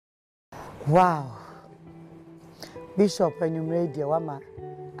Wow. Bishop and you made your wama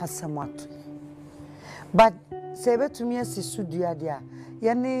asamwatu. But sebe to me as studio dia.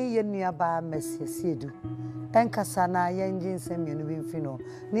 Yene yenua ba Mercy ASIEDU. Enkasa na yenjin semienu bimfino.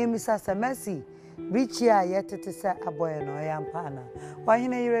 Ni misasa Mercy. Bichi a yetete se aboye no yampa na.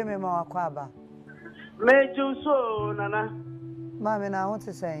 Wahine yire me ma wakwa aba. Meju so nana. Mama na ho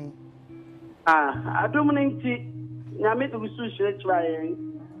te sen. Adom nti nyame de wusu hire twa yen.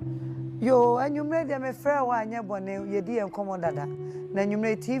 Yo, anyumre de me frɛ wa anya bone yedi enkomo dada. Na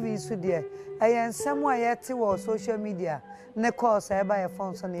anyumre TV so de ayen nsɛm a yɛte wɔ social media ne course eba ye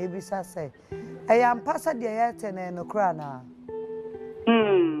phone so na ebisa sɛ. Ayan pasa de yɛte na no kra na.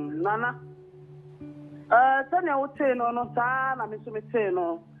 Nana. Tanya wote no saa na me so mete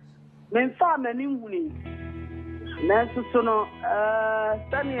no. Me mfa mani huni. Na so no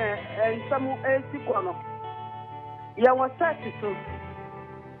tanya nsɛm esiko no. Ya wo set so.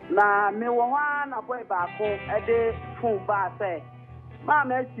 Na me wo ha na boy baako e de phone ba say ma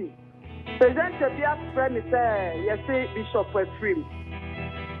Mercy present bia friend say yes Bishop Afrim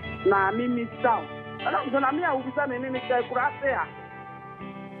na me miss down ana so na me a wo bisa me say kura say a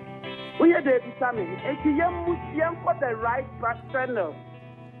we dey bisa me enti yem for the right channel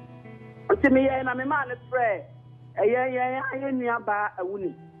enti me na me ma ne pray ye nua ba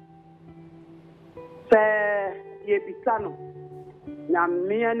awuni say ye bisa no na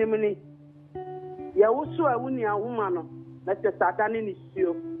me animni ya wusu awuni ahuma no na te sadane ni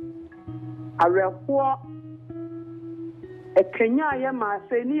sio arefo ekenya ya ma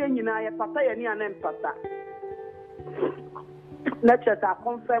se ni nyina ya papa ya ni anem papa na cheta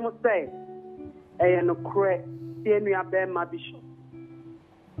confirm say no kre tie nua be ma Bishop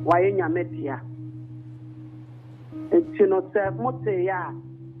waye nyame dia etino se mote ya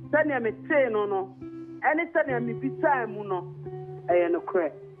sene me te no eni sene me bisa mu no no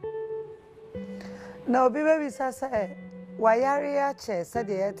kre Na obi baby sasa wayare ya che said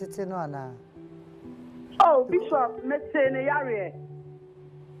the entity no ana. Oh Bishop mete ne yare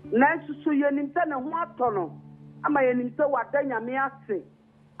na susu yenim se ne ho atono ama yenim se wadanya me ase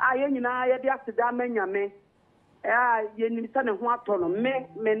a ye nyina ye de ase da manyame yenim se ne ho atono me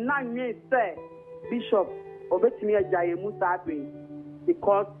nanwe se Bishop obetimi ajaye mu sa adwen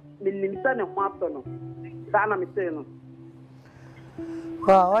because me nim se ne ho atono sa na me se no.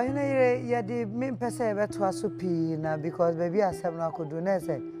 Well, I know you did mean per se better to pi na because baby I said no could do na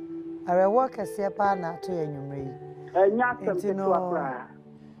say I work as a partner to your new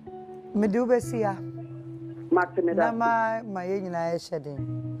me do be see ya na my yina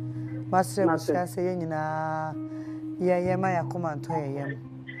shedding master was say yina ye my command to yam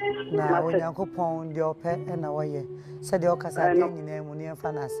na when you pon the ope and away said the okasa yina mu ne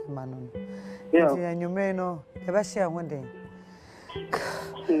fa na asema no nti you may know e be share one day.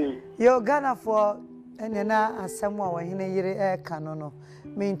 Yo Ghana for enena asɛm a wahene yire kano no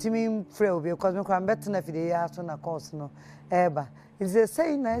me ntimi frɛ obi because me kwan better na fide ya so na course no eba is the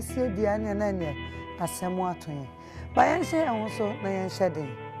say na ASIEDU anya na ne asɛm aton ba yan hye ho so na yan hye den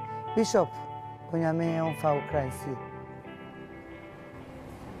Bishop onyame yon fa wo Christ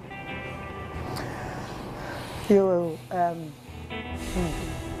yo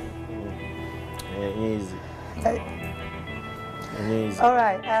easy. All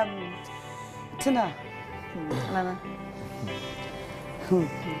right, Tina, Nana,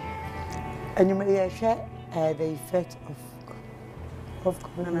 and you may share the effect of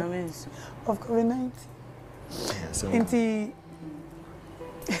COVID-19. Inti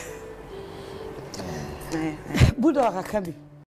Buddha Akabi.